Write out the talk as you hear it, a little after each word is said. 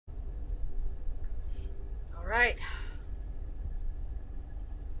Right.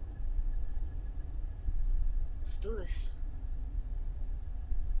 Let's do this.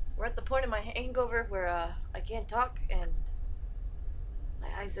 We're at the point of my hangover where I can't talk and my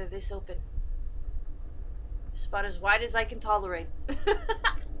eyes are this open. Just about as wide as I can tolerate.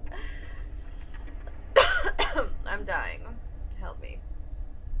 I'm dying. Help me.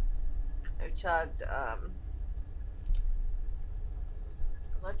 I chugged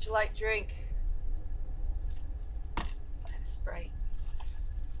electrolyte drink. I have Sprite.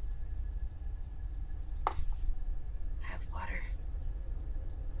 I have water.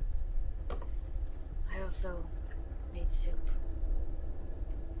 I also made soup.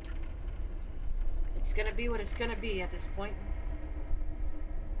 It's gonna be what it's gonna be at this point.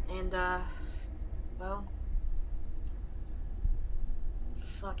 And well,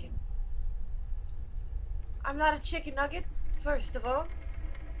 fuck it. I'm not a chicken nugget, first of all.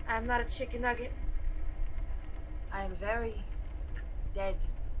 I'm not a chicken nugget. I am very dead.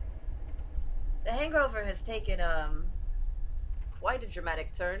 The hangover has taken quite a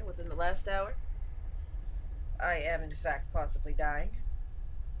dramatic turn within the last hour. I am in fact possibly dying.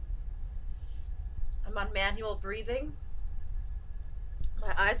 I'm on manual breathing.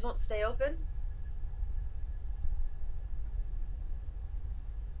 My eyes won't stay open.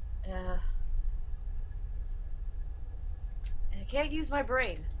 And I can't use my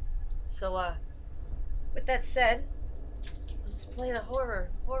brain. So, with that said, let's play the horror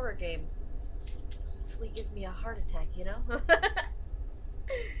game. Hopefully give me a heart attack, you know?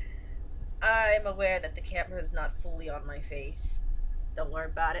 I'm aware that the camera is not fully on my face. Don't worry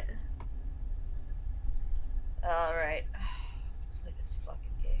about it. Alright. Let's play this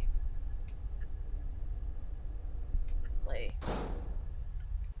fucking game. Play.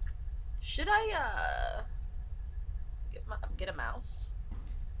 Should I, get a mouse?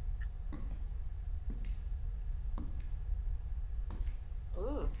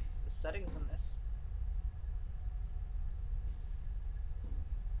 Ooh, the settings on this.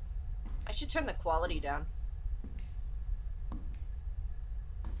 I should turn the quality down.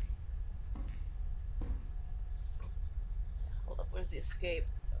 Hold up, where's the escape?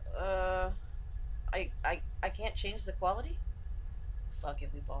 I can't change the quality? Fuck it,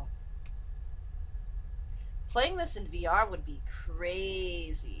 we ball. Playing this in VR would be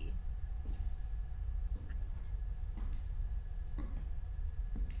crazy.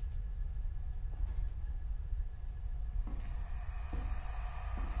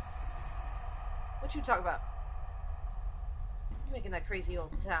 What you talking about? You're making that crazy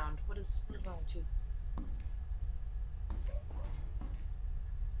old sound. What is wrong with you?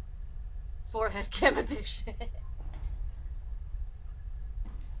 Forehead cam edition.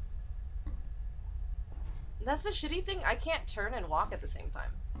 That's the shitty thing. I can't turn and walk at the same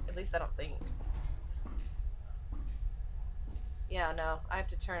time. At least I don't think. Yeah, no. I have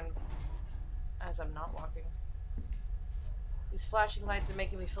to turn as I'm not walking. These flashing lights are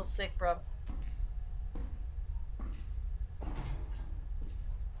making me feel sick, bro.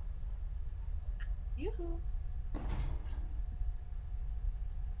 Yoo-hoo.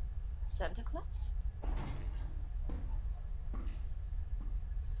 Santa Claus?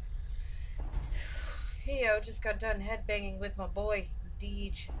 Hey yo, just got done headbanging with my boy,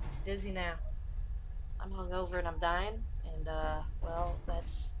 Deej. Dizzy now. I'm hungover and I'm dying, and well,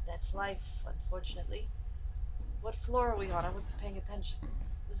 that's life, unfortunately. What floor are we on? I wasn't paying attention.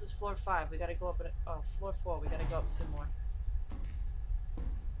 This is floor 5. We gotta go up floor 4. We gotta go up 2 more.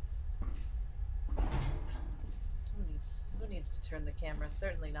 Who needs to turn the camera?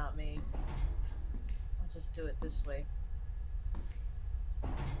 Certainly not me. I'll just do it this way.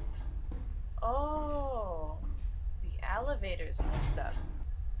 Oh, the elevator's messed up.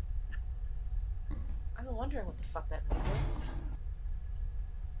 I'm wondering what the fuck that means.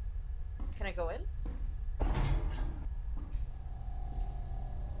 Can I go in?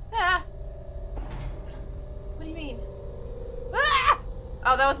 Ah! What do you mean? Ah!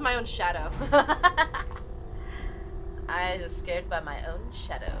 Oh, that was my own shadow. I was scared by my own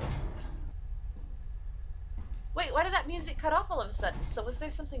shadow. Wait, why did that music cut off all of a sudden? So was there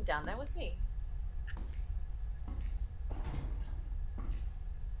something down there with me?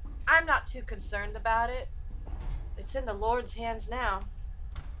 I'm not too concerned about it. It's in the Lord's hands now.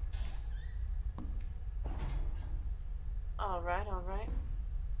 Alright, alright.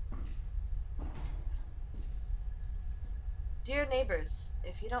 Dear neighbors,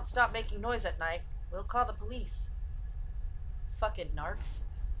 if you don't stop making noise at night, we'll call the police. Fucking narcs.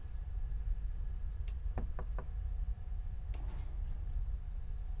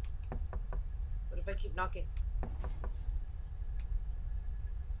 What if I keep knocking?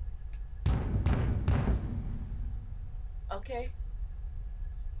 Okay.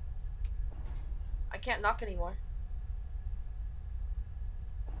 I can't knock anymore.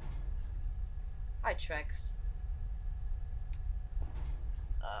 Hi, Trex.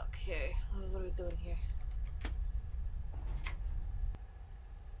 Okay, what are we doing here?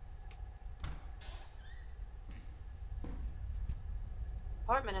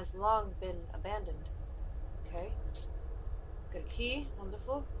 Apartment has long been abandoned. Okay. Got a key.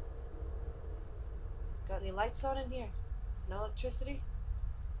 Wonderful. Got any lights on in here? No electricity?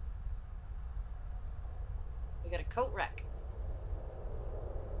 We got a coat rack.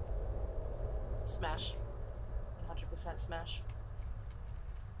 Smash. 100% smash.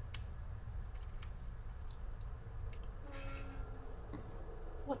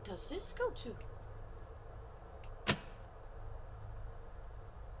 What does this go to?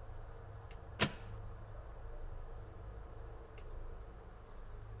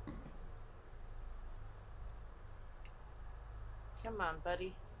 Come on,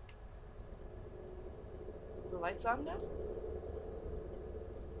 buddy. The lights on now?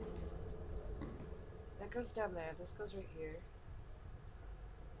 That goes down there. This goes right here.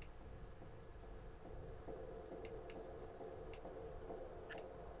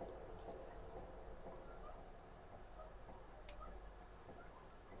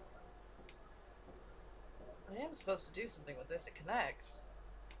 I am supposed to do something with this. It connects.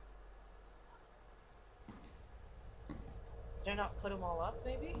 Did I not put them all up,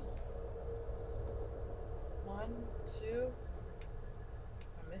 maybe? 1, 2. Am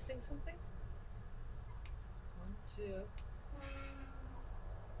I missing something? 1, 2.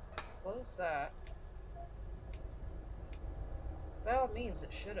 Close that. By all means,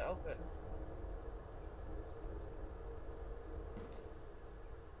 it should open.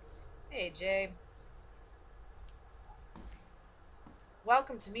 Hey, Jay.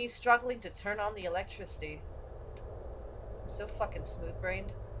 Welcome to me struggling to turn on the electricity. I'm so fucking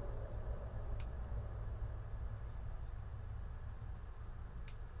smooth-brained.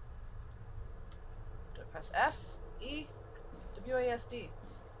 Do I press F? E? WASD?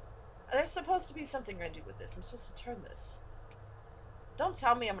 There's supposed to be something I do with this. I'm supposed to turn this. Don't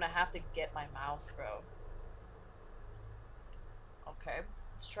tell me I'm gonna have to get my mouse, bro. Okay,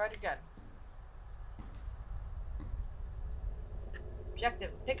 let's try it again.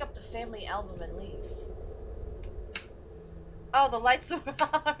 Objective, pick up the family album and leave. Oh, the lights are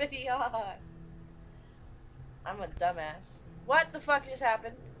already on. I'm a dumbass. What the fuck just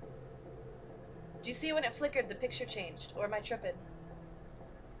happened? Do you see when it flickered, the picture changed? Or am I tripping?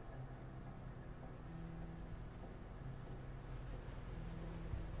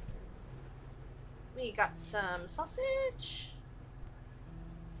 We got some sausage.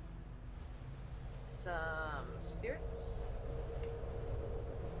 Some spirits.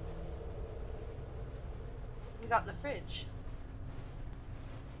 We got the fridge.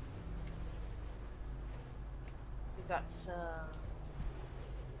 We got some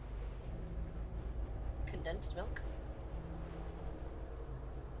condensed milk.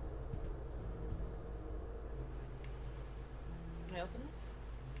 Can I open this?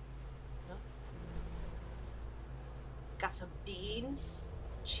 No? Got some beans,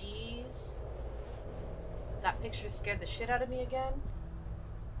 cheese. That picture scared the shit out of me again.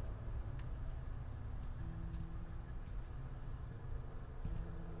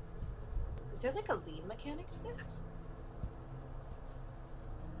 Is there like a lead mechanic to this?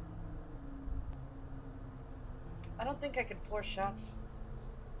 I don't think I can pour shots.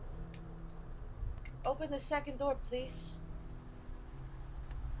 Open the second door, please.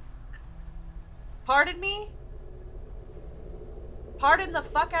 Pardon me? Pardon the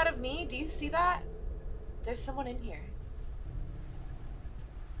fuck out of me? Do you see that? There's someone in here.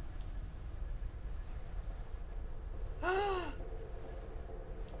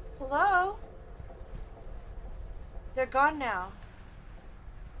 Hello? They're gone now.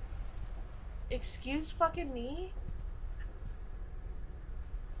 Excuse fucking me?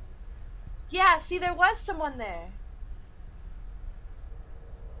 Yeah, see, there was someone there.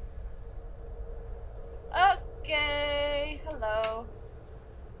 Okay, hello.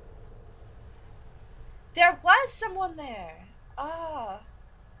 There was someone there. Ah.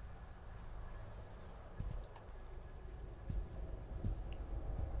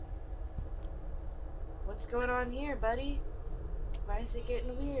 What's going on here, buddy? Why is it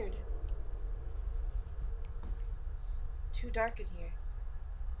getting weird? It's too dark in here.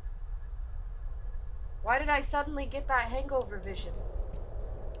 Why did I suddenly get that hangover vision?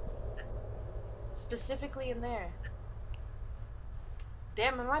 Specifically in there.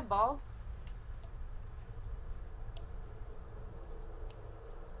 Damn, am I bald?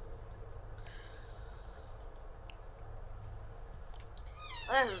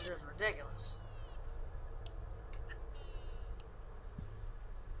 This is just ridiculous.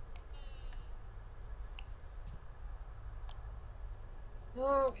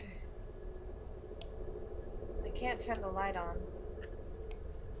 Okay. I can't turn the light on.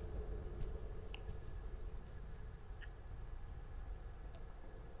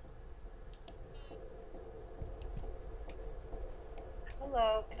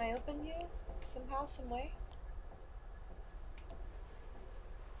 Hello, can I open you? Somehow, some way?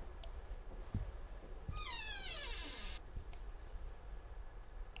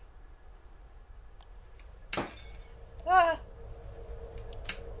 Ah!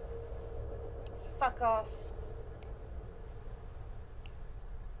 Fuck off.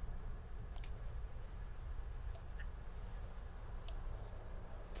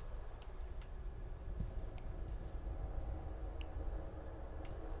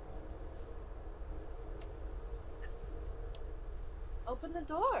 Open the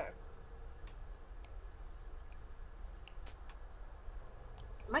door.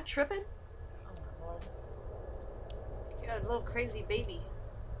 Am I tripping? Oh my lord. You got a little crazy baby.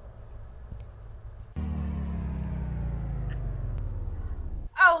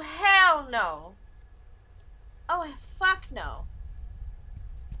 Oh hell no! Oh fuck no!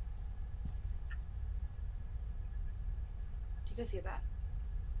 Do you guys hear that?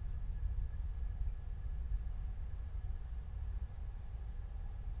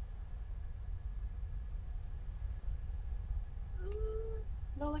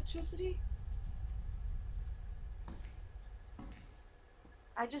 No electricity?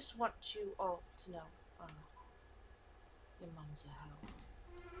 I just want you all to know, your mom's a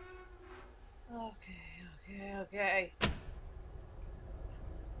hoe. Okay.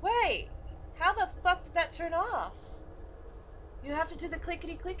 Wait! How the fuck did that turn off? You have to do the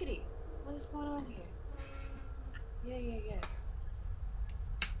clickety clickety. What is going on here? Yeah.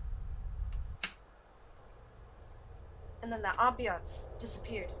 And then the ambiance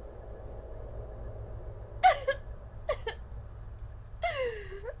disappeared.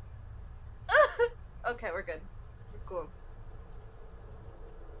 Okay, we're good. We're cool.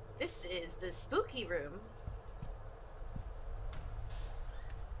 This is the spooky room.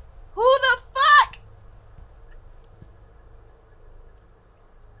 Who the fuck?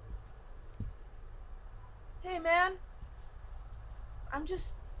 Hey man. I'm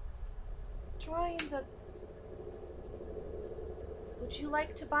just trying to... Would you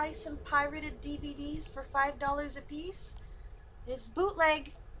like to buy some pirated DVDs for $5 a piece? It's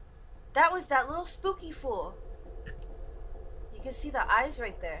bootleg. That was that little spooky fool. You can see the eyes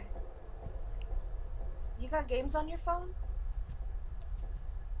right there. You got games on your phone?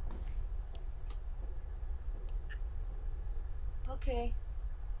 Okay.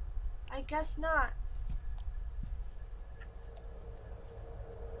 I guess not.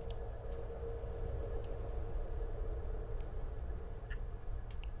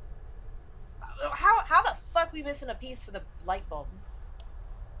 How the fuck we missing a piece for the light bulb?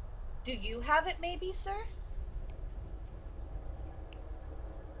 Do you have it maybe, sir?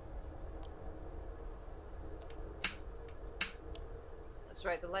 That's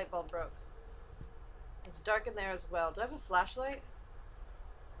right, the light bulb broke. It's dark in there as well. Do I have a flashlight?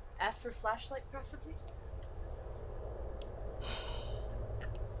 F for flashlight, possibly?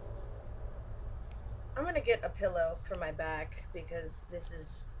 I'm gonna get a pillow for my back because this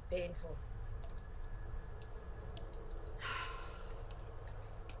is painful.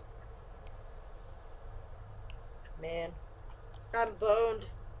 Man, I'm boned.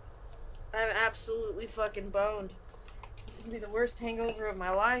 I'm absolutely fucking boned. This is gonna be the worst hangover of my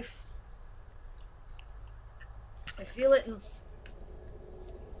life. I feel it in...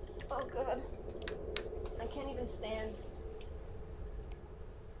 Oh god. I can't even stand.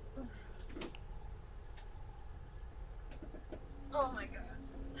 Oh my god.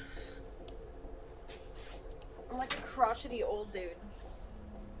 I'm like a crotchety old dude.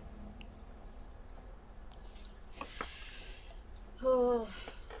 Oh.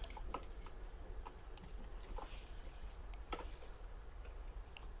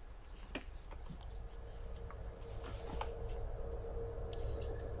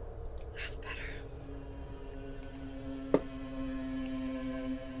 That's better.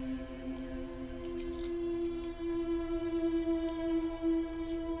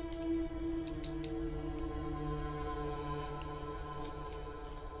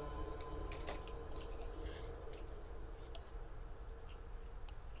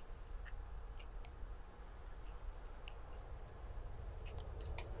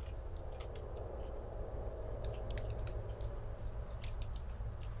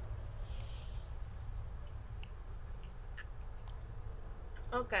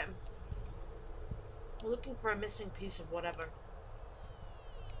 Okay. We're looking for a missing piece of whatever.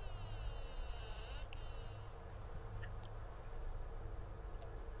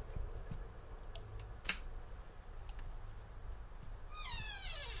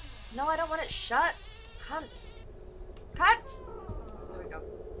 No, I don't want it shut. Cunt. Cunt! There we go.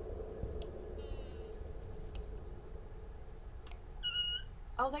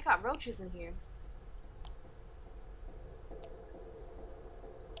 Oh, they got roaches in here.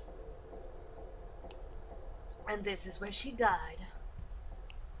 And this is where she died.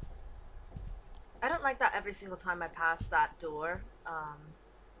 I don't like that every single time I pass that door,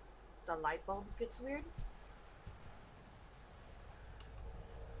 the light bulb gets weird.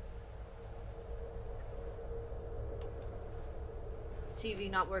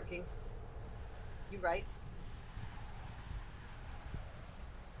 TV not working. You right.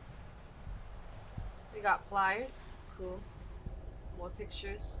 We got pliers. Cool. More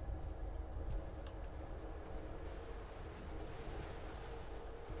pictures.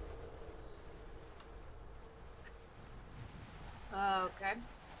 Okay.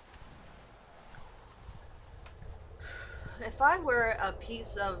 If I were a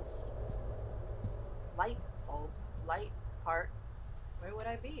piece of light bulb, light part, where would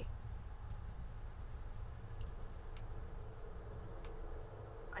I be?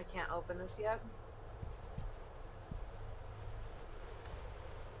 I can't open this yet.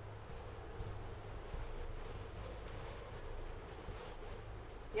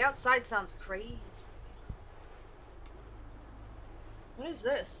 The outside sounds crazy. What is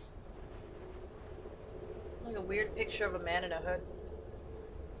this? Like a weird picture of a man in a hood.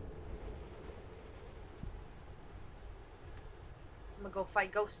 I'm gonna go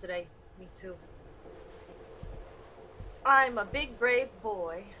fight ghosts today. Me too. I'm a big brave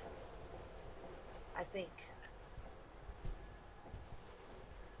boy. I think.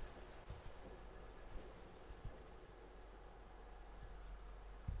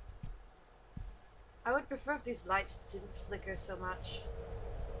 I would prefer if these lights didn't flicker so much.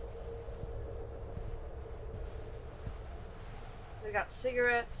 We got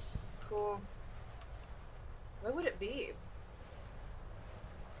cigarettes. Cool. Where would it be?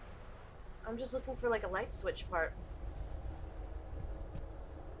 I'm just looking for like a light switch part.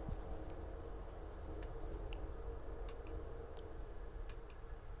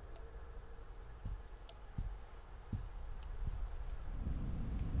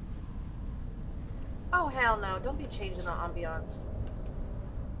 Oh hell no, don't be changing the ambiance.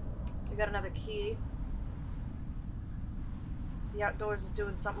 We got another key. The outdoors is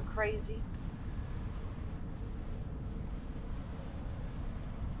doing something crazy.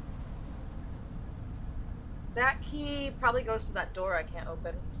 That key probably goes to that door I can't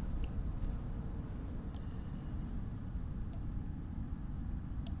open.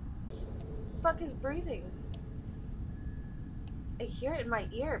 Fuck is breathing? I hear it in my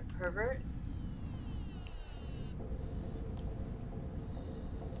ear, pervert.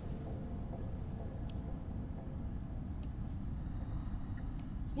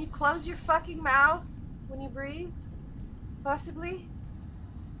 Can you close your fucking mouth when you breathe? Possibly?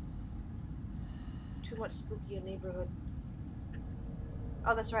 Too much spooky in neighborhood.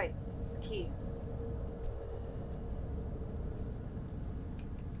 Oh, that's right. The key.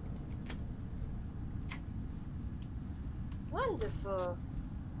 Wonderful.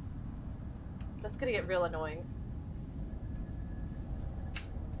 That's gonna get real annoying.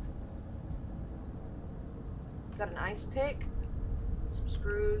 Got an ice pick. Some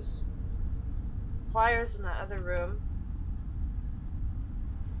screws. Pliers in that other room.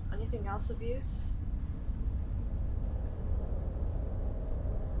 Anything else of use?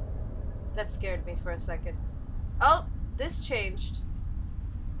 That scared me for a second. Oh, this changed.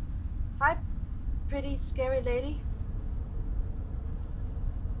 Hi, pretty scary lady.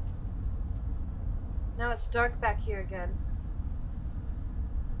 Now it's dark back here again.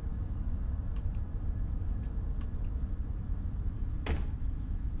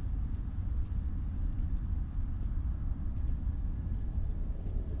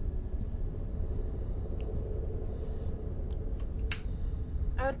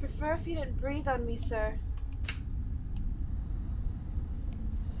 I would prefer if you didn't breathe on me, sir.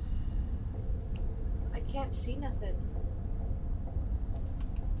 I can't see nothing.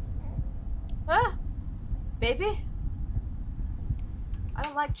 Ah! Baby? I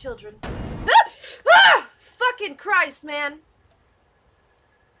don't like children. Ah! Ah! Fucking Christ, man!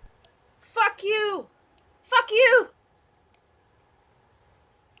 Fuck you! Fuck you!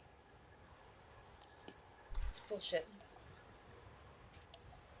 It's bullshit.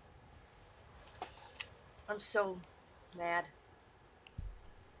 I'm so mad.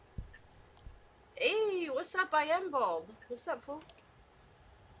 Hey, what's up? I am bald. What's up, fool?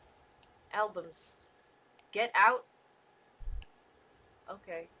 Albums. Get out.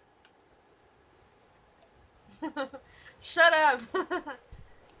 Okay. Shut up.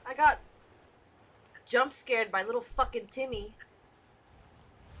 I got jump scared by little fucking Timmy.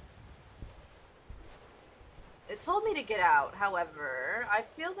 It told me to get out, however, I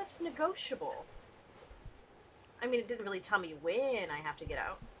feel that's negotiable. I mean, it didn't really tell me when I have to get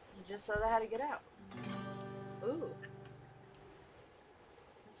out. It just said I had to get out. Ooh.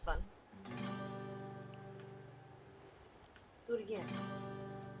 That's fun. Do it again.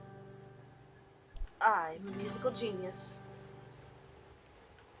 I'm a musical genius.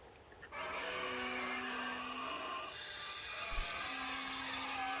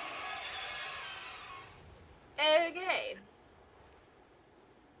 Okay.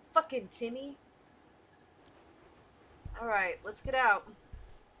 Fucking Timmy. Alright, let's get out.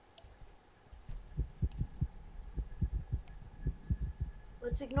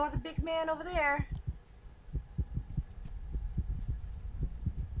 Let's ignore the big man over there.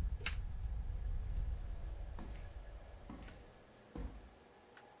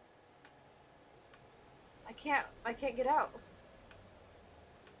 I can't get out.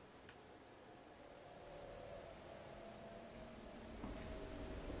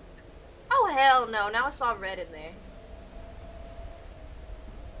 Oh hell no, now I saw red in there.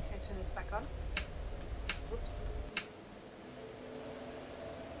 Can I turn this back on? Whoops.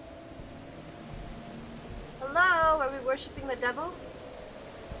 Hello, are we worshipping the devil?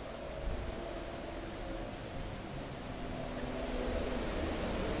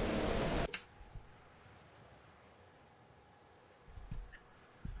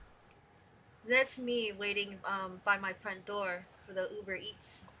 That's me waiting by my front door for the Uber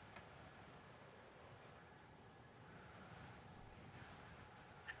Eats.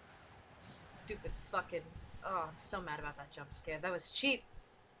 Stupid fucking... Oh, I'm so mad about that jump scare. That was cheap.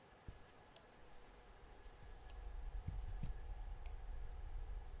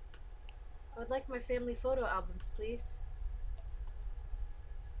 I would like my family photo albums, please.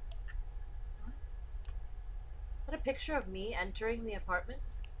 What? Is that a picture of me entering the apartment?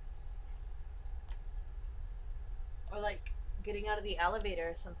 Or like getting out of the elevator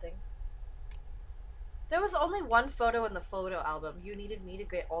or something. There was only one photo in the photo album. You needed me to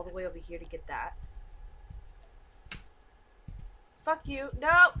get all the way over here to get that. Fuck you.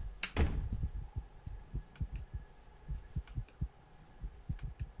 No!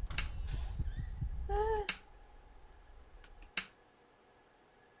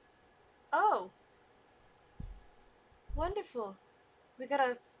 Oh. Wonderful. We got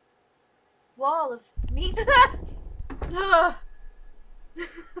a wall of meat.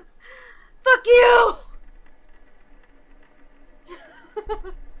 Fuck you!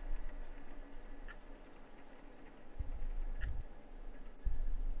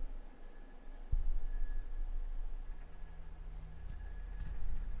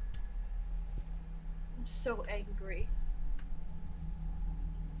 I'm so angry.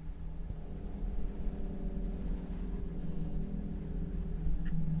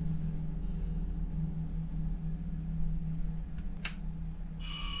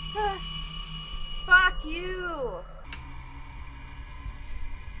 Fuck you!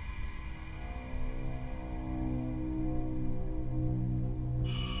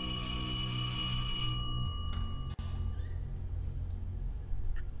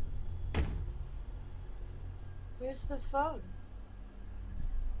 Where's the phone?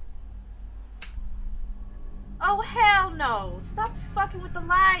 Oh hell no! Stop fucking with the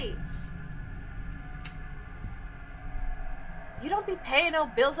lights! You don't be paying no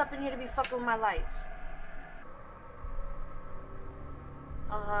bills up in here to be fucking with my lights.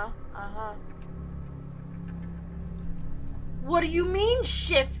 Uh-huh. What do you mean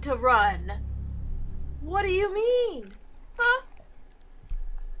shift to run? What do you mean? Huh?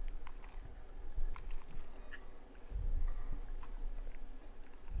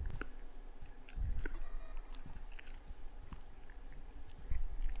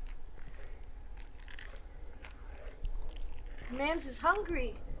 Mans is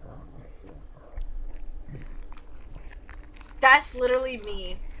hungry. That's literally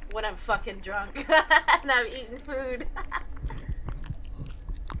me when I'm fucking drunk and I'm eating food.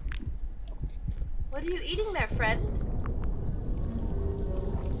 What are you eating there, friend?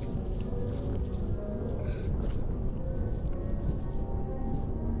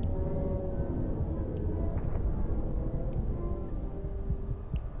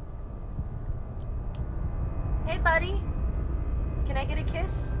 Hey, buddy. Can I get a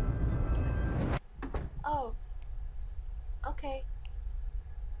kiss? Oh. Okay.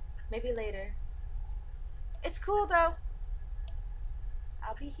 Maybe later. It's cool though.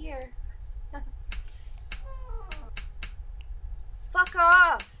 I'll be here. Fuck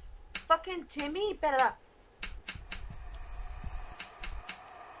off! Fucking Timmy, better.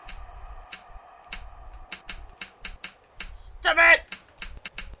 Stop it!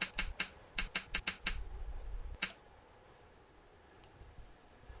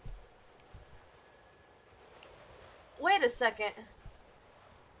 Wait a second.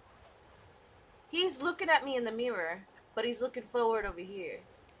 He's looking at me in the mirror, but he's looking forward over here.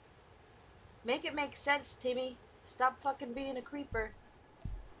 Make it make sense, Timmy. Stop fucking being a creeper.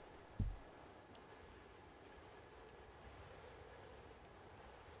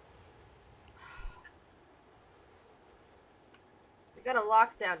 We got a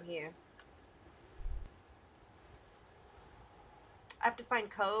lockdown here. I have to find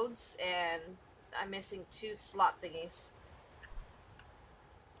codes, and I'm missing 2 slot thingies.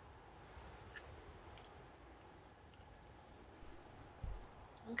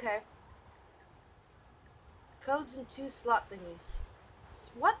 Okay. Codes and 2 slot thingies.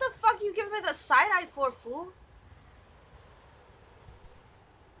 What the fuck you giving me the side eye for, fool?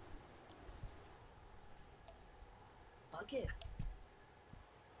 Bug it.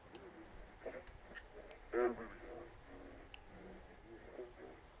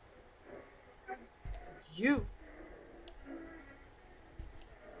 You.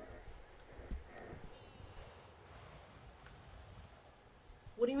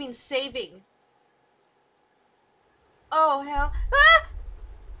 What do you mean saving? Oh hell. Ah!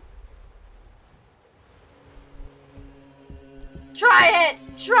 Try it!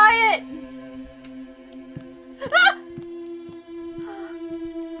 Try it! Ah!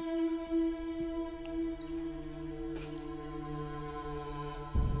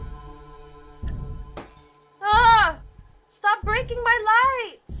 Ah! Stop breaking my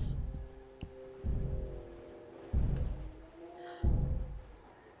lights!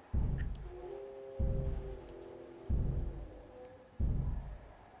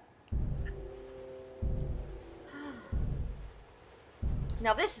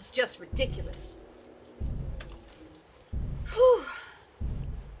 Now this is just ridiculous. Whew.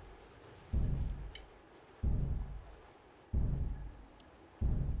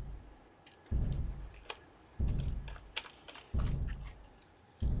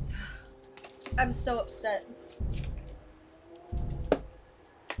 I'm so upset.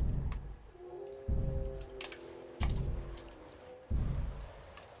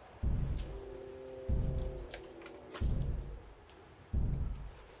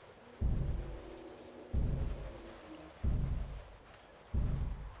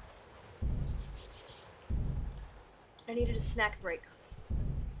 I needed a snack break.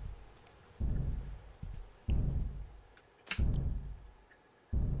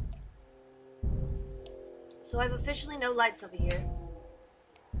 So I've officially no lights over here.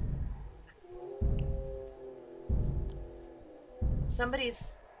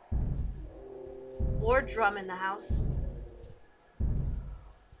 Somebody's war drum in the house.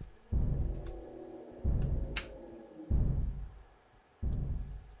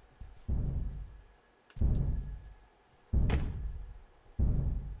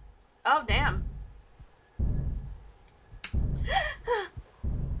 Oh, damn.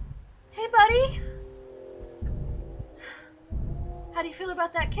 Hey, buddy. How do you feel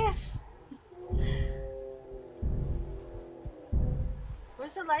about that kiss?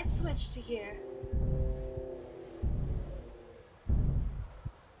 Where's the light switch to here?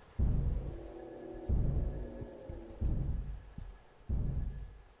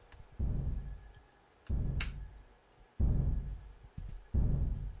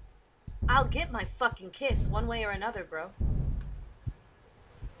 I'll get my fucking kiss one way or another, bro.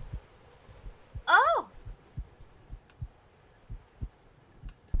 Oh!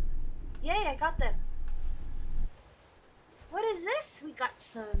 Yay, I got them. What is this? We got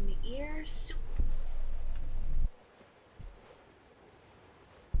some ear soup.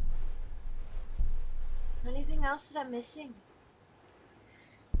 Anything else that I'm missing?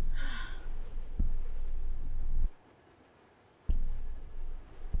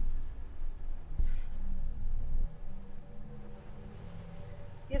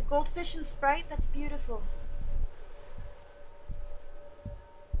 You have goldfish and Sprite? That's beautiful.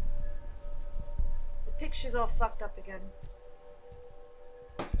 The picture's all fucked up again.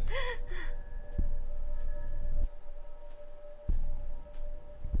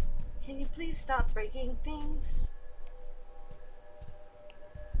 Can you please stop breaking things?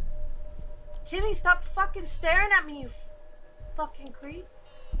 Timmy, stop fucking staring at me, you fucking creep.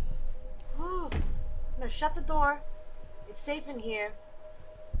 Oh, I'm gonna shut the door. It's safe in here.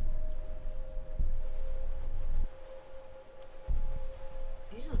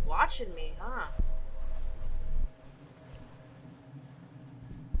 You're just watching me, huh?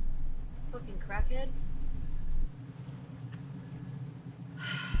 Fucking crackhead.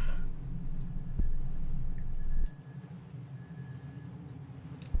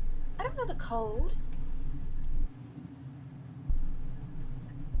 I don't know the code.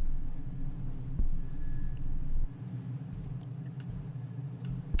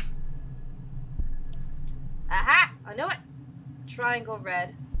 Aha! I know it! Triangle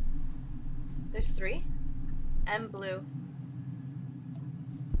red. There's 3. M blue.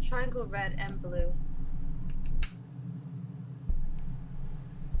 Triangle red, M blue.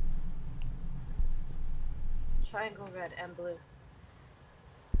 Triangle red, M blue.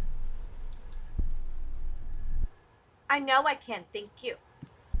 I know I can, thank you.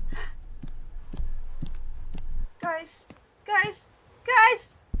 Guys! Guys!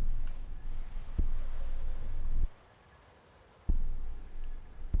 Guys!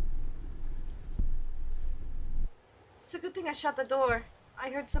 It's a good thing I shut the door. I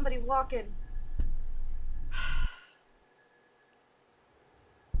heard somebody walking.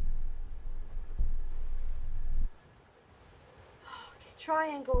 Okay,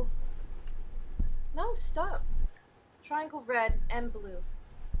 triangle. No, stop. Triangle red and blue.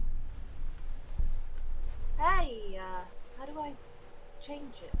 Hey, how do I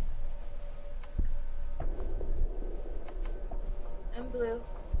change it? And blue.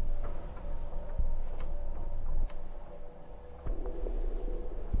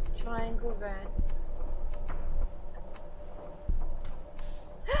 Triangle red.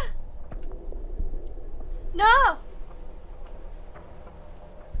 No!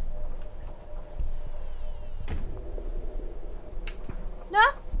 No!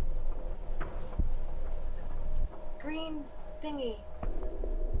 Green thingy.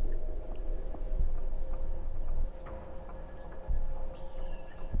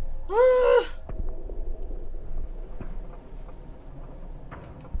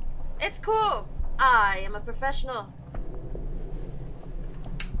 It's cool. I am a professional.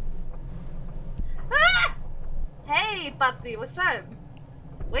 Ah! Hey, puppy, what's up?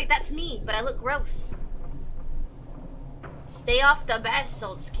 Wait, that's me, but I look gross. Stay off the bath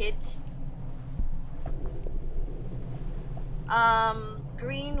salts, kids.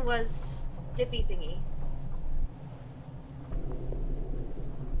 Green was dippy thingy.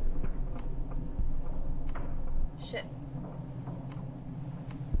 Shit.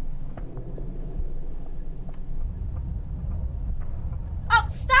 Oh,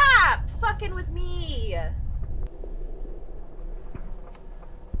 stop fucking with me.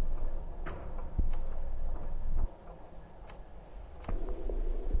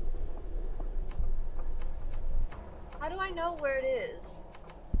 How do I know where it is?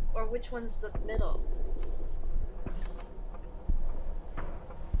 Or which one's the middle?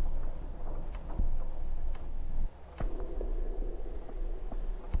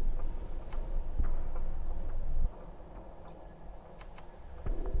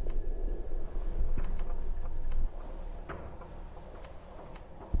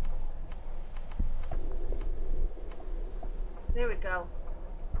 There we go.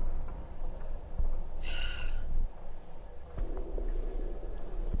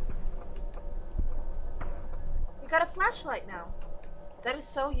 We got a flashlight now. That is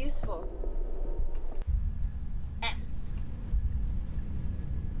so useful. F.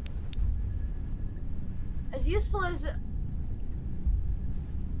 As useful as the...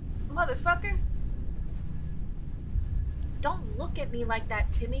 Motherfucker. Don't look at me like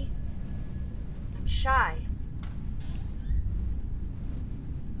that, Timmy. I'm shy.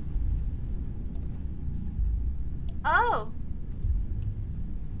 Oh.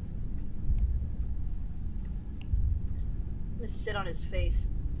 I'm gonna sit on his face.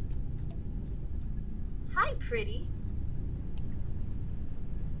 Hi, pretty.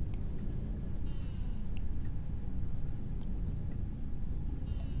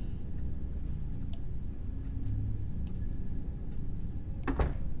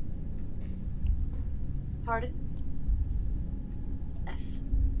 Pardon? F.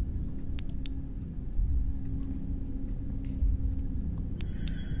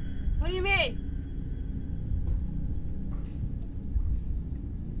 What do you mean?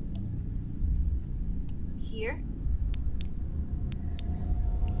 Here?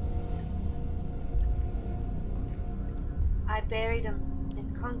 I buried him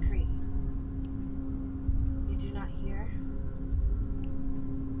in concrete. You do not hear?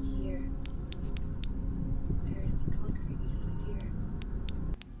 Here. Buried him in concrete. You do not hear.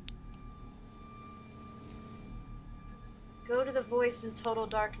 Go to the voice in total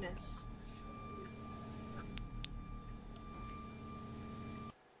darkness.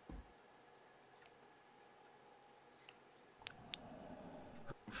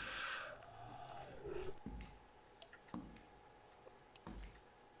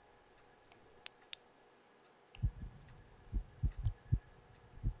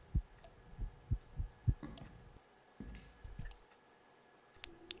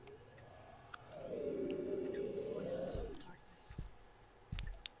 Listen to the darkness.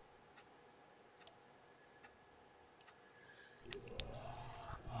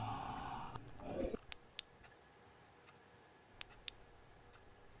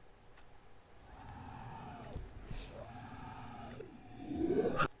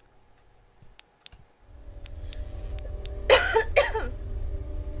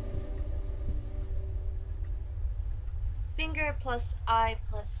 Finger plus eye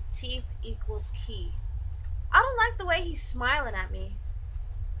plus teeth equals key. I don't like the way he's smiling at me.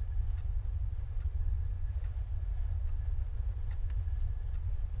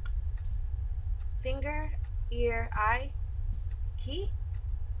 Finger, ear, eye, key,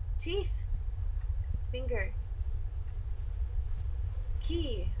 teeth, finger,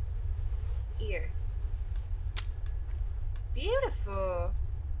 key, ear. Beautiful.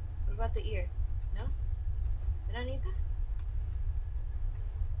 What about the ear? No? Did I need that?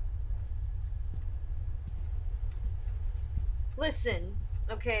 Listen,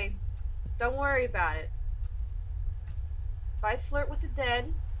 okay, don't worry about it. If I flirt with the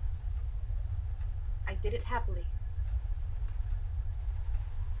dead, I did it happily.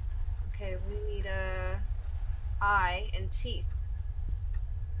 Okay, we need a eye and teeth.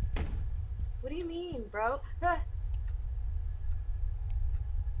 What do you mean, bro?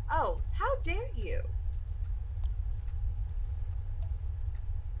 Oh, how dare you?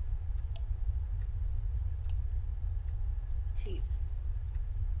 Teeth.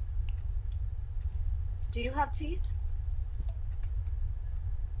 Do you have teeth?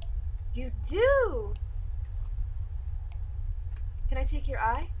 You do! Can I take your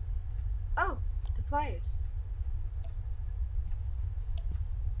eye? Oh, the pliers.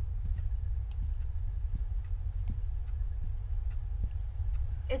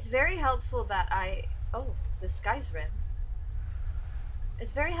 It's very helpful that oh, the sky's red.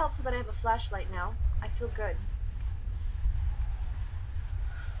 It's very helpful that I have a flashlight now. I feel good.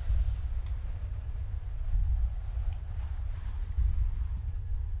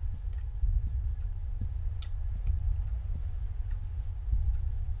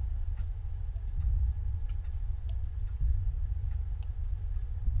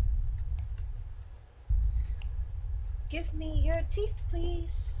 Give me your teeth,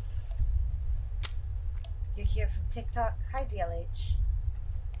 please. You're here from TikTok. Hi, DLH.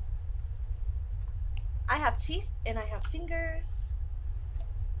 I have teeth and I have fingers.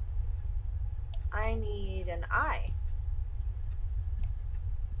 I need an eye.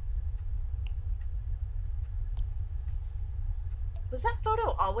 Was that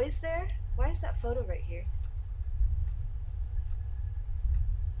photo always there? Why is that photo right here?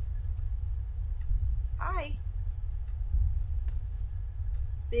 Hi.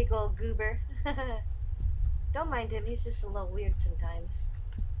 Big old goober. Don't mind him, he's just a little weird sometimes.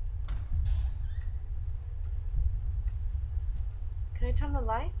 Can I turn the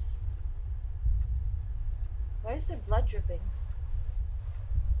lights? Why is there blood dripping?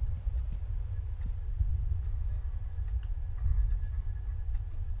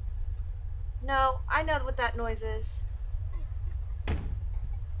 No, I know what that noise is.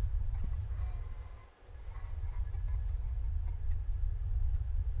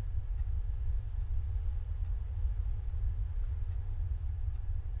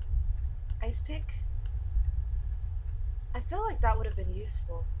 Ice pick? I feel like that would have been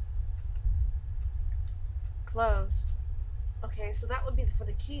useful. Closed. Okay, so that would be for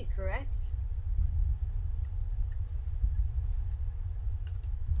the key, correct?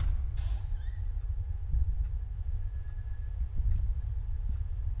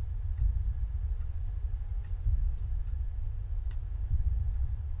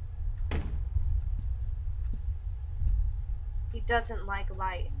 He doesn't like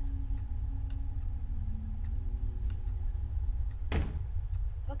light.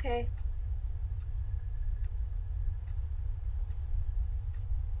 Okay.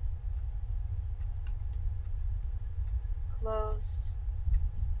 Closed.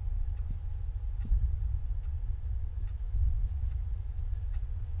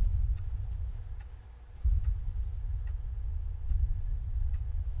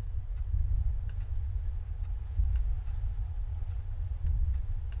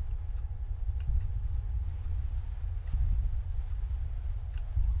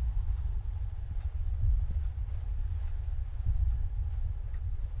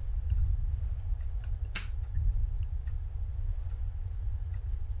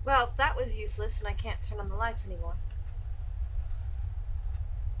 Well, that was useless and I can't turn on the lights anymore.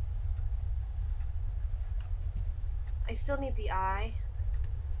 I still need the eye.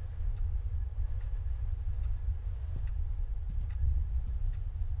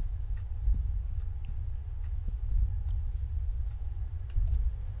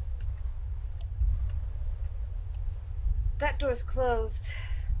 That door's closed.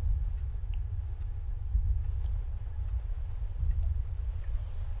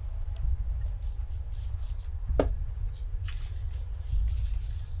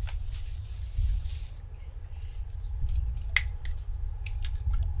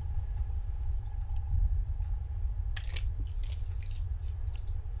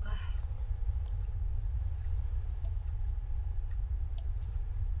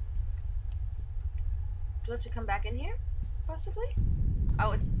 Do I have to come back in here? Possibly?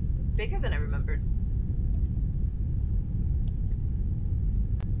 Oh, it's bigger than I remembered.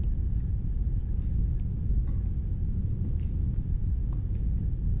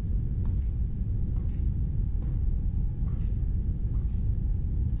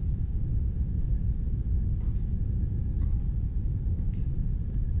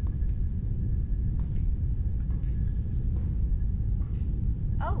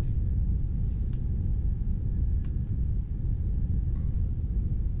 Oh.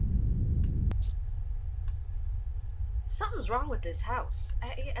 Something's wrong with this house.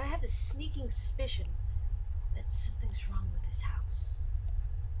 I have this sneaking suspicion that something's wrong with this house.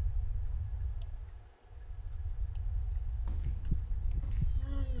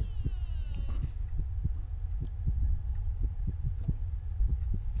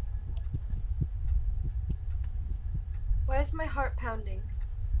 Why is my heart pounding?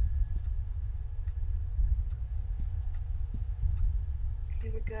 Okay,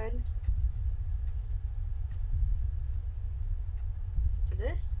 we're good. To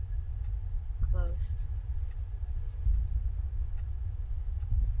this? Closed.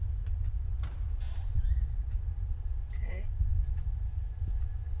 Okay.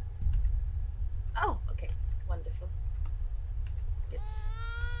 Oh, okay. Wonderful. It's...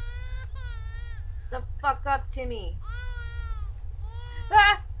 Shut the fuck up, Timmy.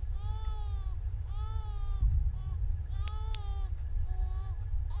 Ah!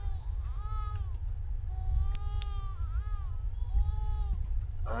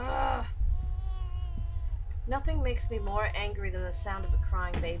 Ugh. Nothing makes me more angry than the sound of a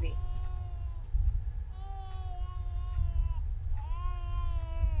crying baby.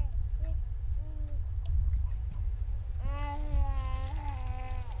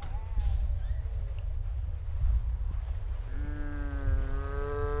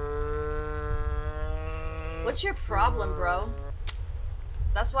 What's your problem, bro?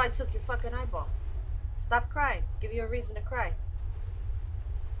 That's why I took your fucking eyeball. Stop crying. Give you a reason to cry.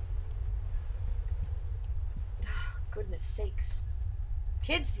 Goodness sakes.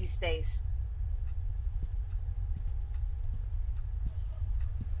 Kids these days.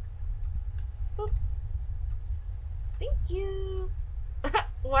 Boop. Thank you.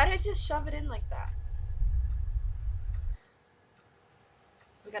 Why'd I just shove it in like that?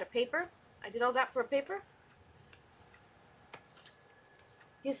 We got a paper. I did all that for a paper.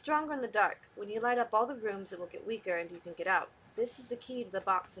 He is stronger in the dark. When you light up all the rooms, it will get weaker and you can get out. This is the key to the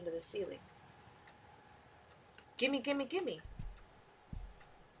box under the ceiling. Gimme, gimme, gimme.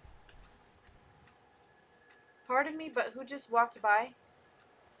 Pardon me, but who just walked by?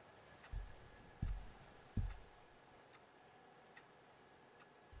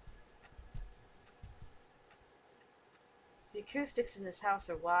 The acoustics in this house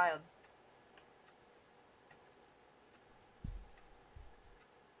are wild.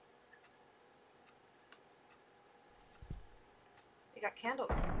 We got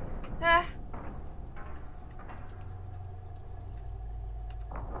candles. Ah!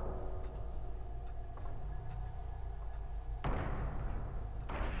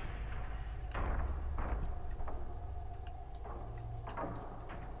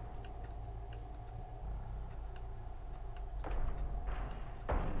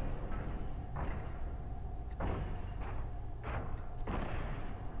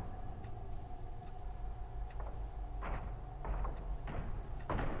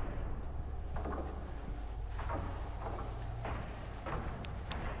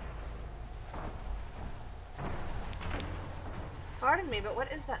 Pardon me, but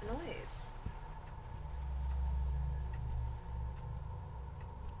what is that noise?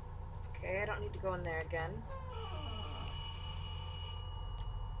 Okay, I don't need to go in there again.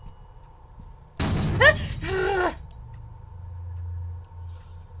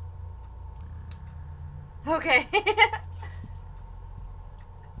 Okay.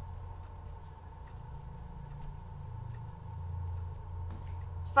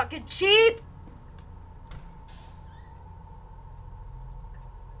 It's fucking cheap!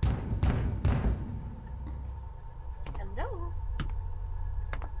 Hello?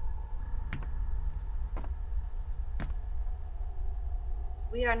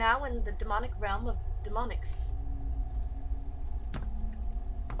 We are now in the demonic realm of demonics.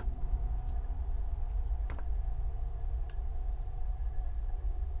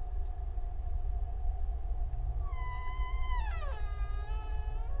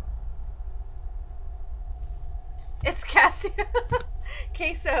 It's Cassie.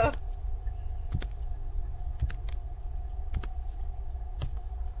 Queso.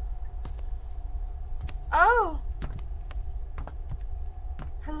 Oh.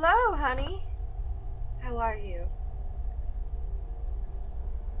 Hello, honey. How are you?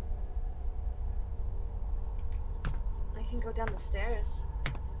 I can go down the stairs.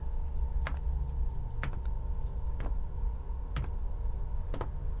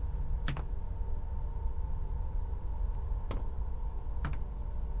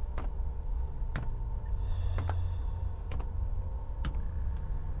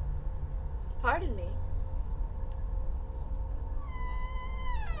 Pardon me.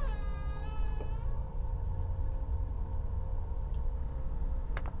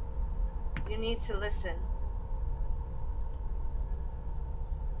 You need to listen.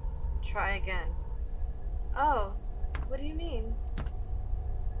 Try again. Oh, what do you mean?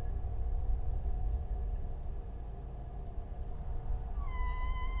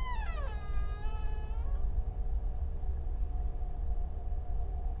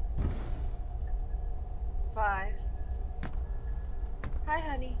 Five. Hi,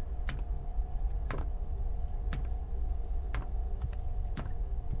 honey.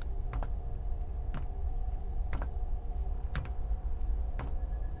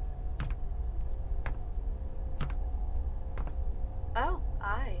 Oh,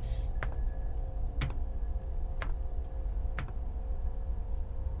 eyes.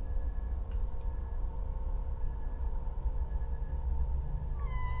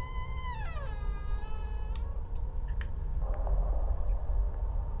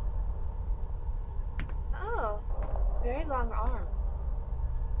 Oh, very long arm.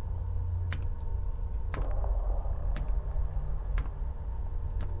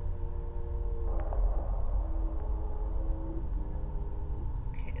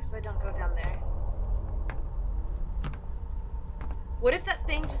 Okay, so I don't go down there. What if that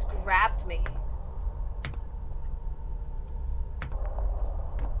thing just grabbed me?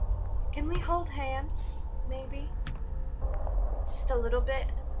 Can we hold hands, maybe? Just a little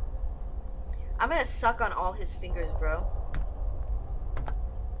bit? I'm gonna suck on all his fingers, bro.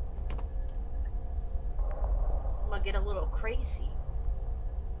 I'm gonna get a little crazy.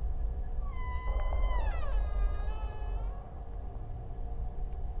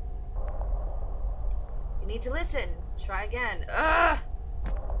 You need to listen. Try again. Ugh!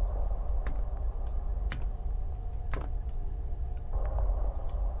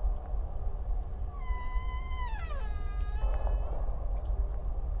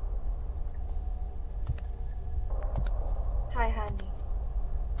 Hi, honey.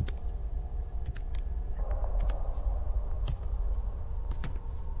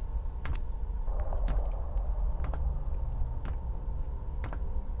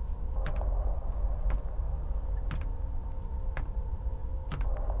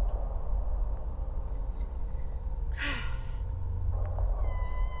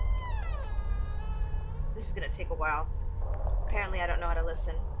 This is gonna take a while. Apparently, I don't know how to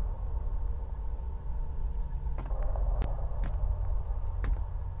listen.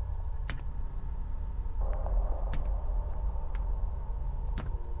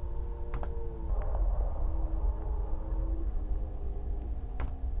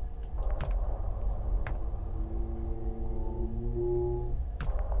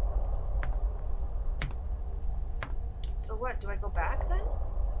 So what, do I go back then?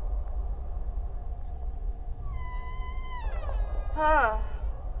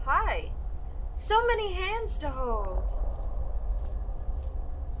 Hi. So many hands to hold.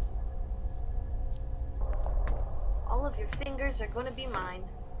 All of your fingers are gonna be mine.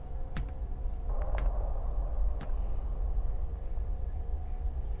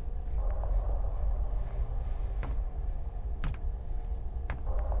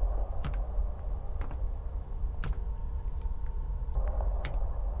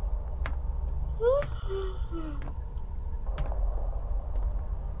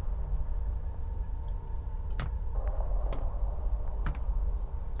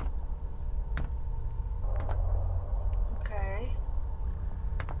 Okay.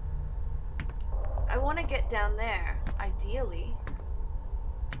 I want to get down there, ideally.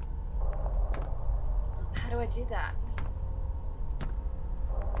 How do I do that?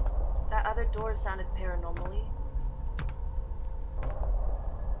 That other door sounded paranormally.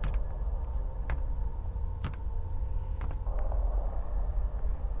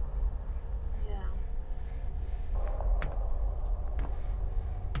 Yeah.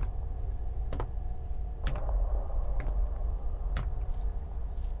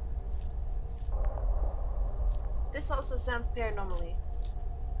 This also sounds paranormally.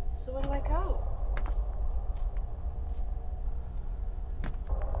 So where do I go?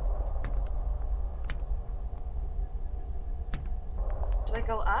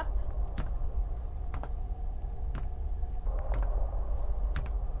 go up?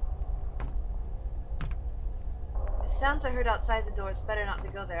 If sounds are heard outside the door, it's better not to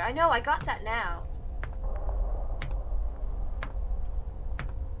go there. I know, I got that now.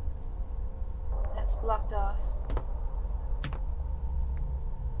 That's blocked off.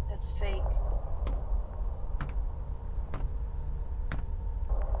 That's fake.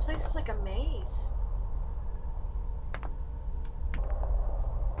 The place is like a maze.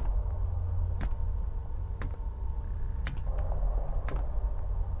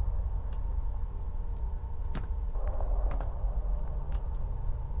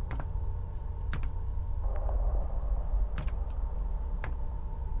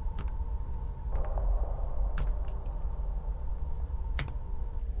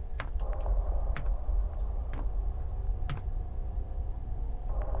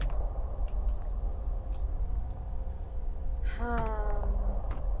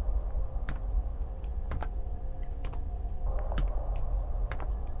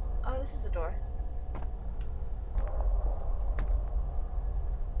 Oh, this is a door.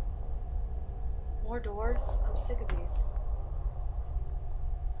 More doors? I'm sick of these.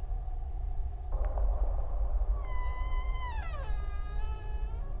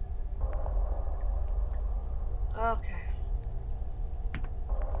 Okay.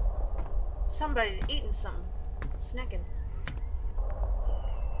 Somebody's eating something. Snacking.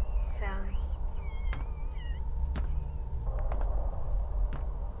 Sounds.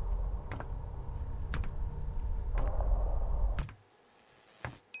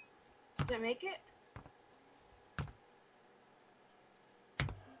 Did I make it?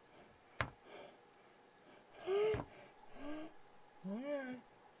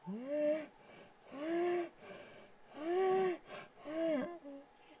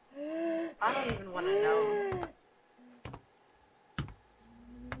 I don't even want to know.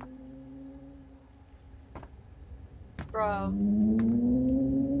 Bro.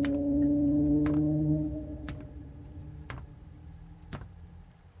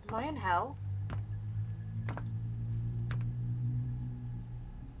 Am I in hell?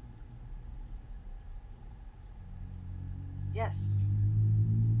 Yes.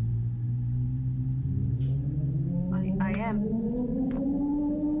 I am.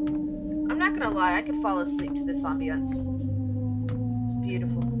 I'm not gonna lie, I could fall asleep to this ambience. It's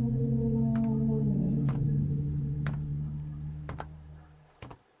beautiful.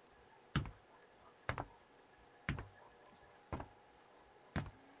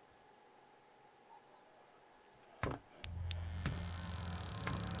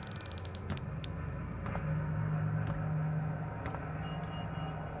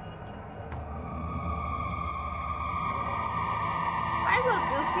 Hi, little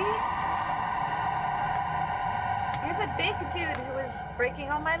Goofy. You're the big dude who was breaking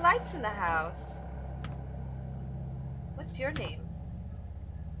all my lights in the house. What's your name?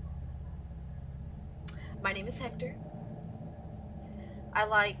 My name is Hector. I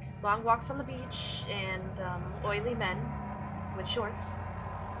like long walks on the beach and oily men with shorts.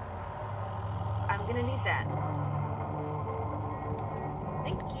 I'm gonna need that.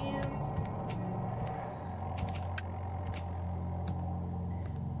 Thank you.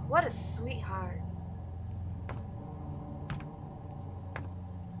 What a sweetheart.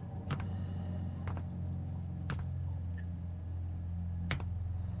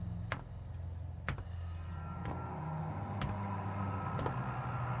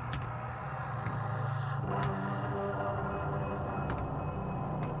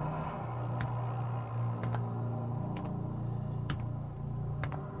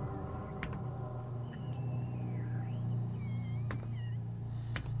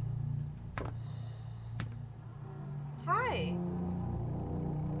 Hi.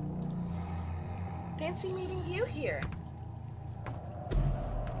 Fancy meeting you here.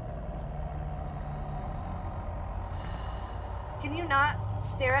 Can you not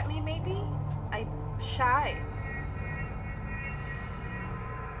stare at me, maybe? I'm shy.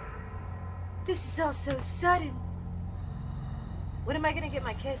 This is all so sudden. When am I gonna get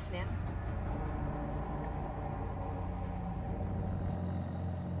my kiss, man?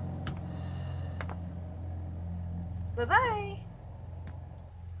 Bye-bye.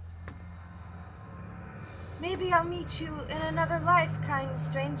 Maybe I'll meet you in another life, kind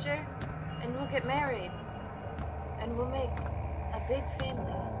stranger, and we'll get married. And we'll make a big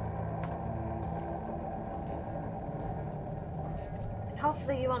family. And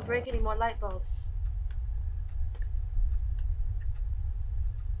hopefully you won't break any more light bulbs.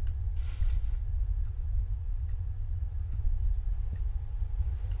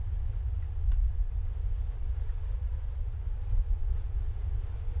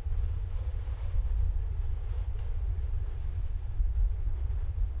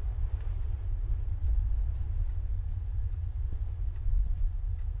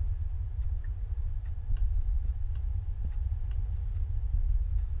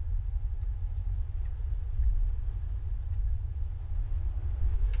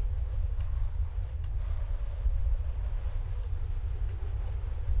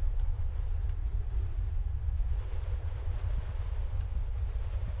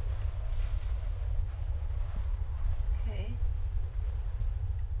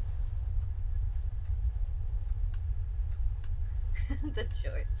 The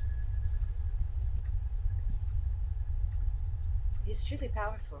jorts. He's truly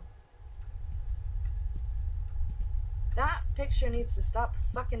powerful. That picture needs to stop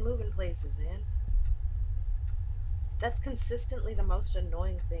fucking moving places, man. That's consistently the most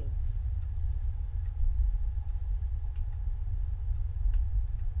annoying thing.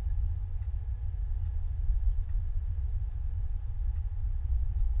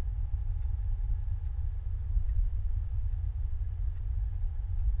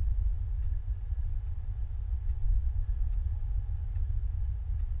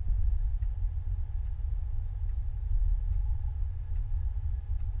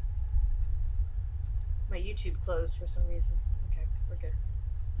 My YouTube closed for some reason. Okay, we're good.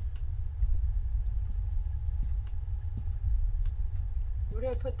 Where do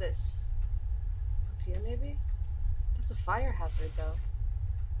I put this? Up here, maybe? That's a fire hazard, though.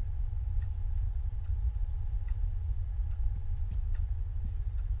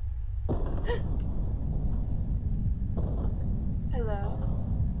 Hello.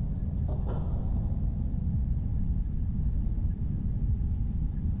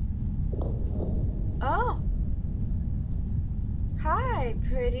 Oh! Hi,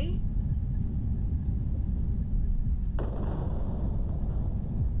 pretty.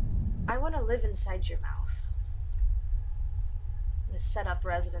 I want to live inside your mouth. I'm going to set up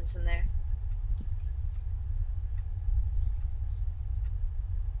residence in there.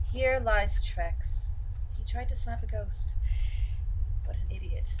 Here lies Trex. He tried to slap a ghost. What an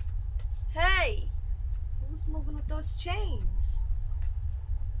idiot. Hey! Who's moving with those chains?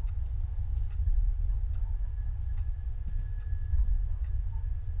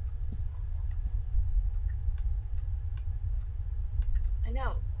 I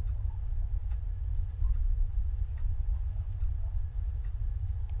know.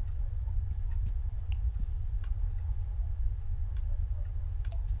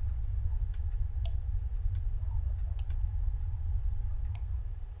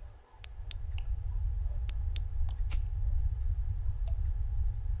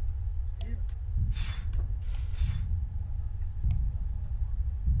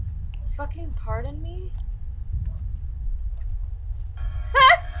 Fucking pardon me?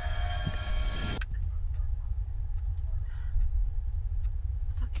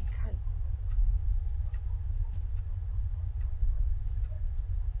 Fucking cunt.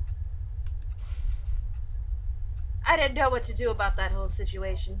 I didn't know what to do about that whole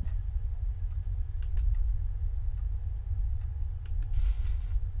situation.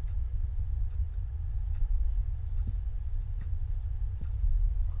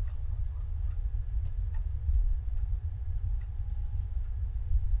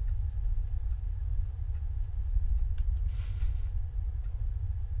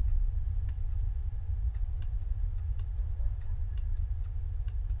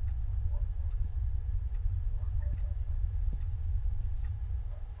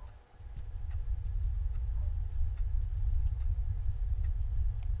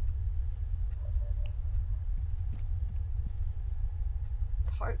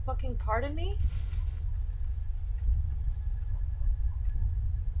 Fucking pardon me?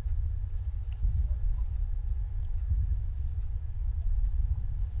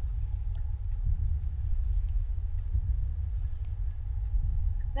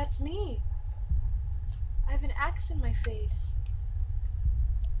 That's me. I have an axe in my face.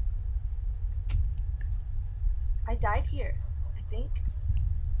 I died here, I think.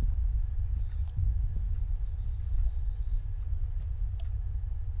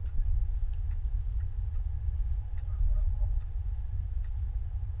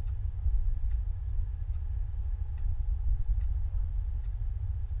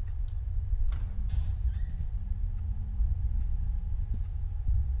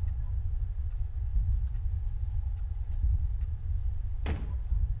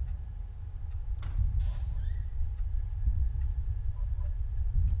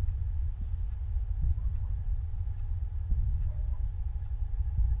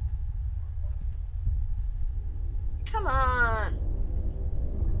 Come on.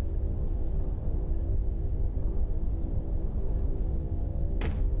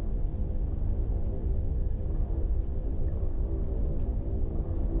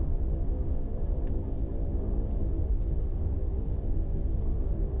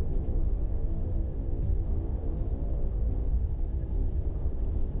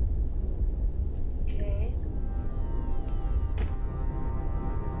 Okay.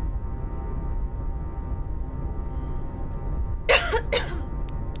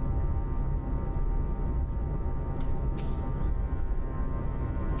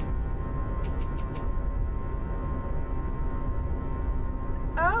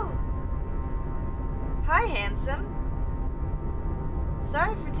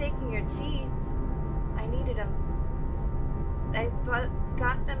 for taking your teeth. I needed them.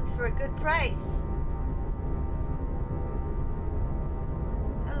 Got them for a good price.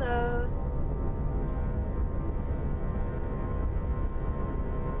 Hello.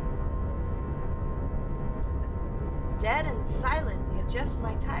 Dead and silent, you're just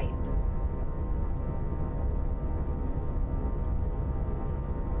my type.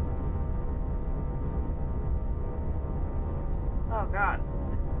 Oh god.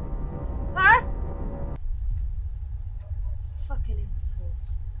 Ah! Fucking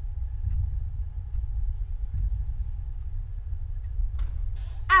assholes.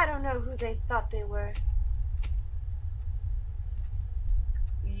 I don't know who they thought they were.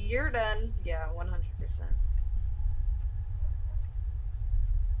 You're done. Yeah, 100%.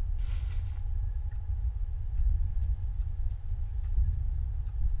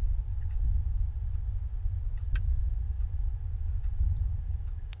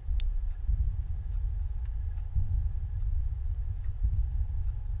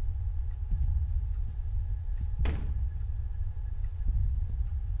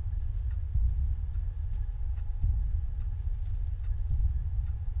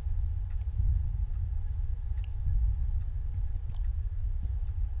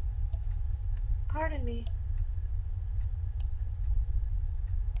 Pardon me.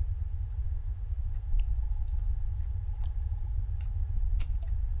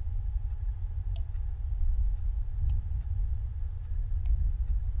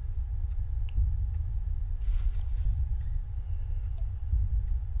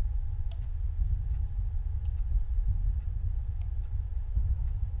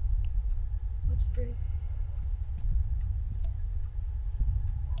 Let's breathe.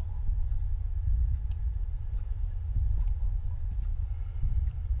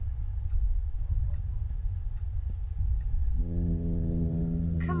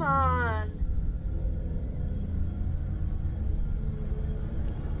 Come on.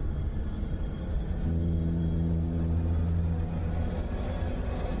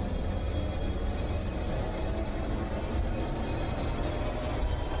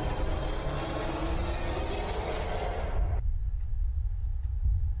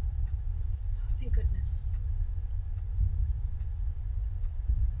 Thank goodness.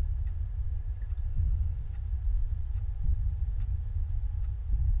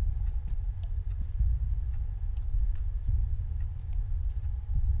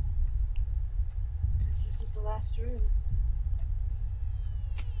 Because this is the last room.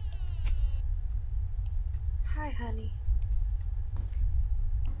 Hi, honey.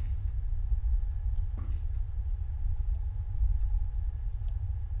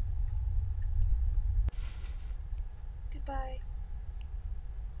 Goodbye.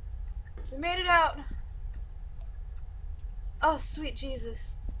 We made it out. Oh, sweet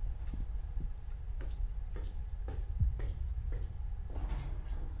Jesus.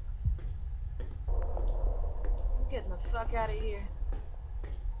 I'm getting the fuck out of here.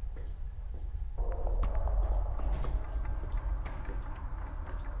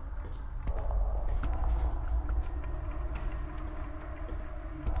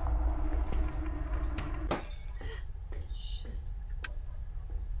 Shit.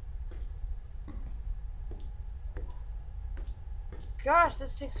 Gosh,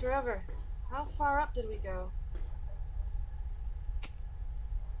 this takes forever. How far up did we go?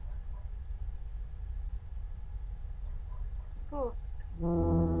 Cool.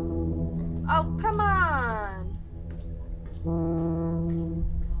 Oh, come on!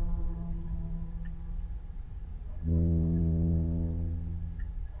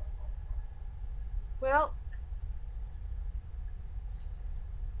 Well,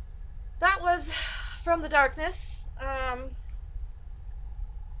 that was From the Darkness. I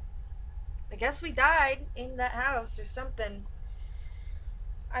guess we died in that house or something.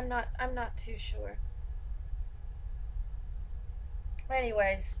 I'm not too sure.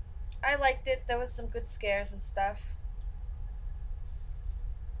 Anyways, I liked it. There was some good scares and stuff.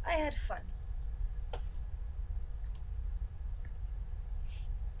 I had fun.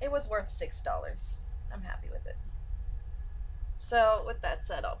 It was worth $6. I'm happy with it. So, with that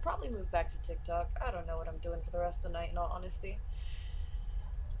said, I'll probably move back to TikTok. I don't know what I'm doing for the rest of the night, in all honesty.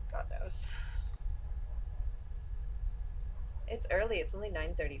 God knows. It's early. It's only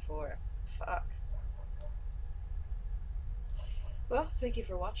 9:34. Fuck. Well, thank you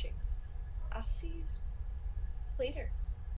for watching. I'll see you later.